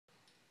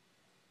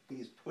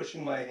He's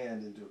pushing my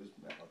hand into his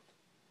mouth.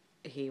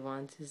 He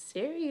wants his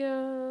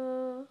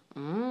cereal.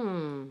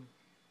 Mmm.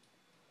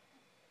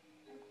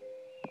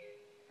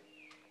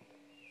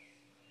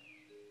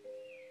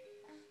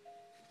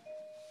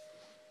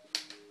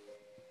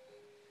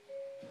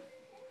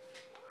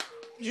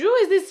 Drew,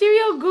 is this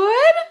cereal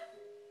good?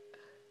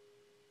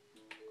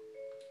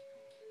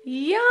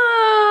 Yum!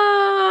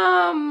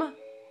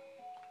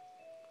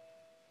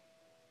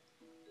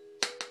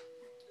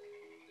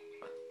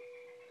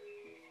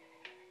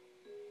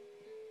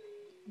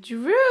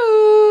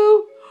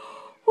 Drew!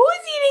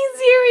 Who's eating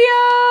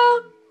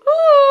cereal?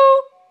 Who?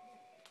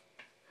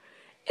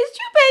 Is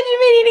Drew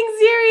Benjamin eating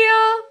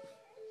cereal?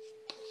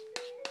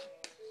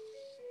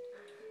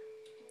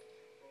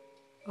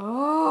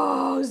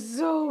 Oh,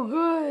 so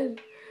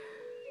good.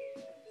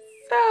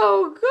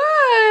 So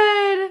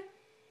good.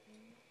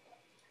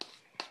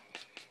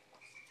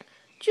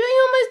 Drew,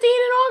 you almost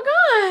ate it all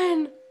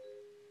gone.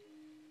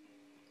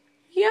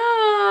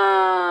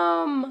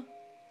 Yum.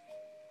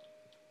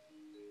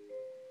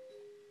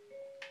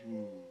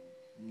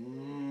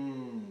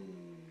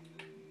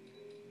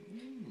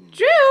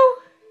 Drew,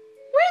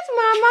 where's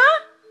Mama?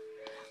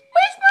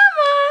 Where's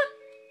Mama?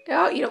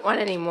 Oh, you don't want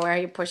any more.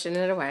 You're pushing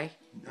it away.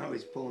 No,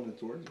 he's pulling it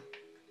towards me.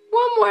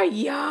 One more.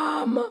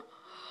 Yum.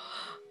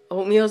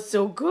 Oatmeal's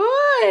so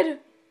good.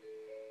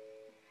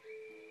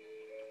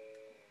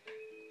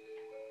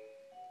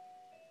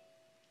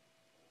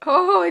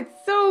 Oh,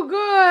 it's so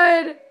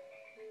good.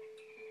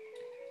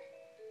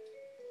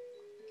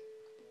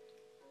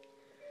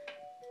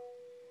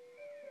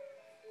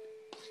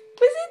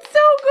 Was it so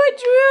good,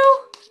 Drew?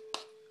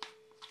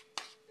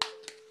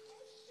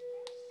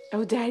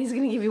 Oh, Daddy's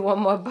going to give you one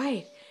more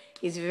bite.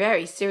 He's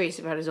very serious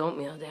about his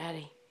oatmeal,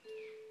 Daddy.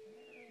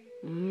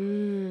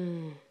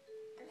 Mmm.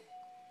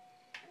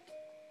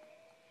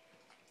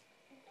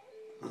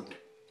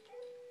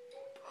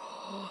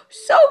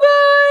 So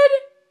good!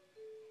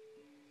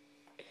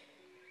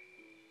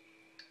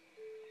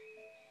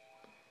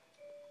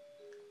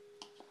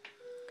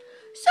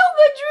 So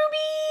good,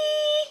 Drewby!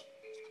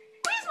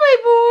 Where's my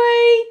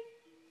boy?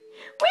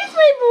 Where's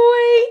my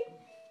boy?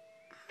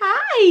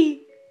 Hi!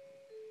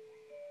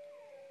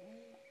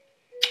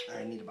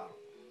 I need a bottle.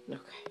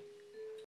 Okay.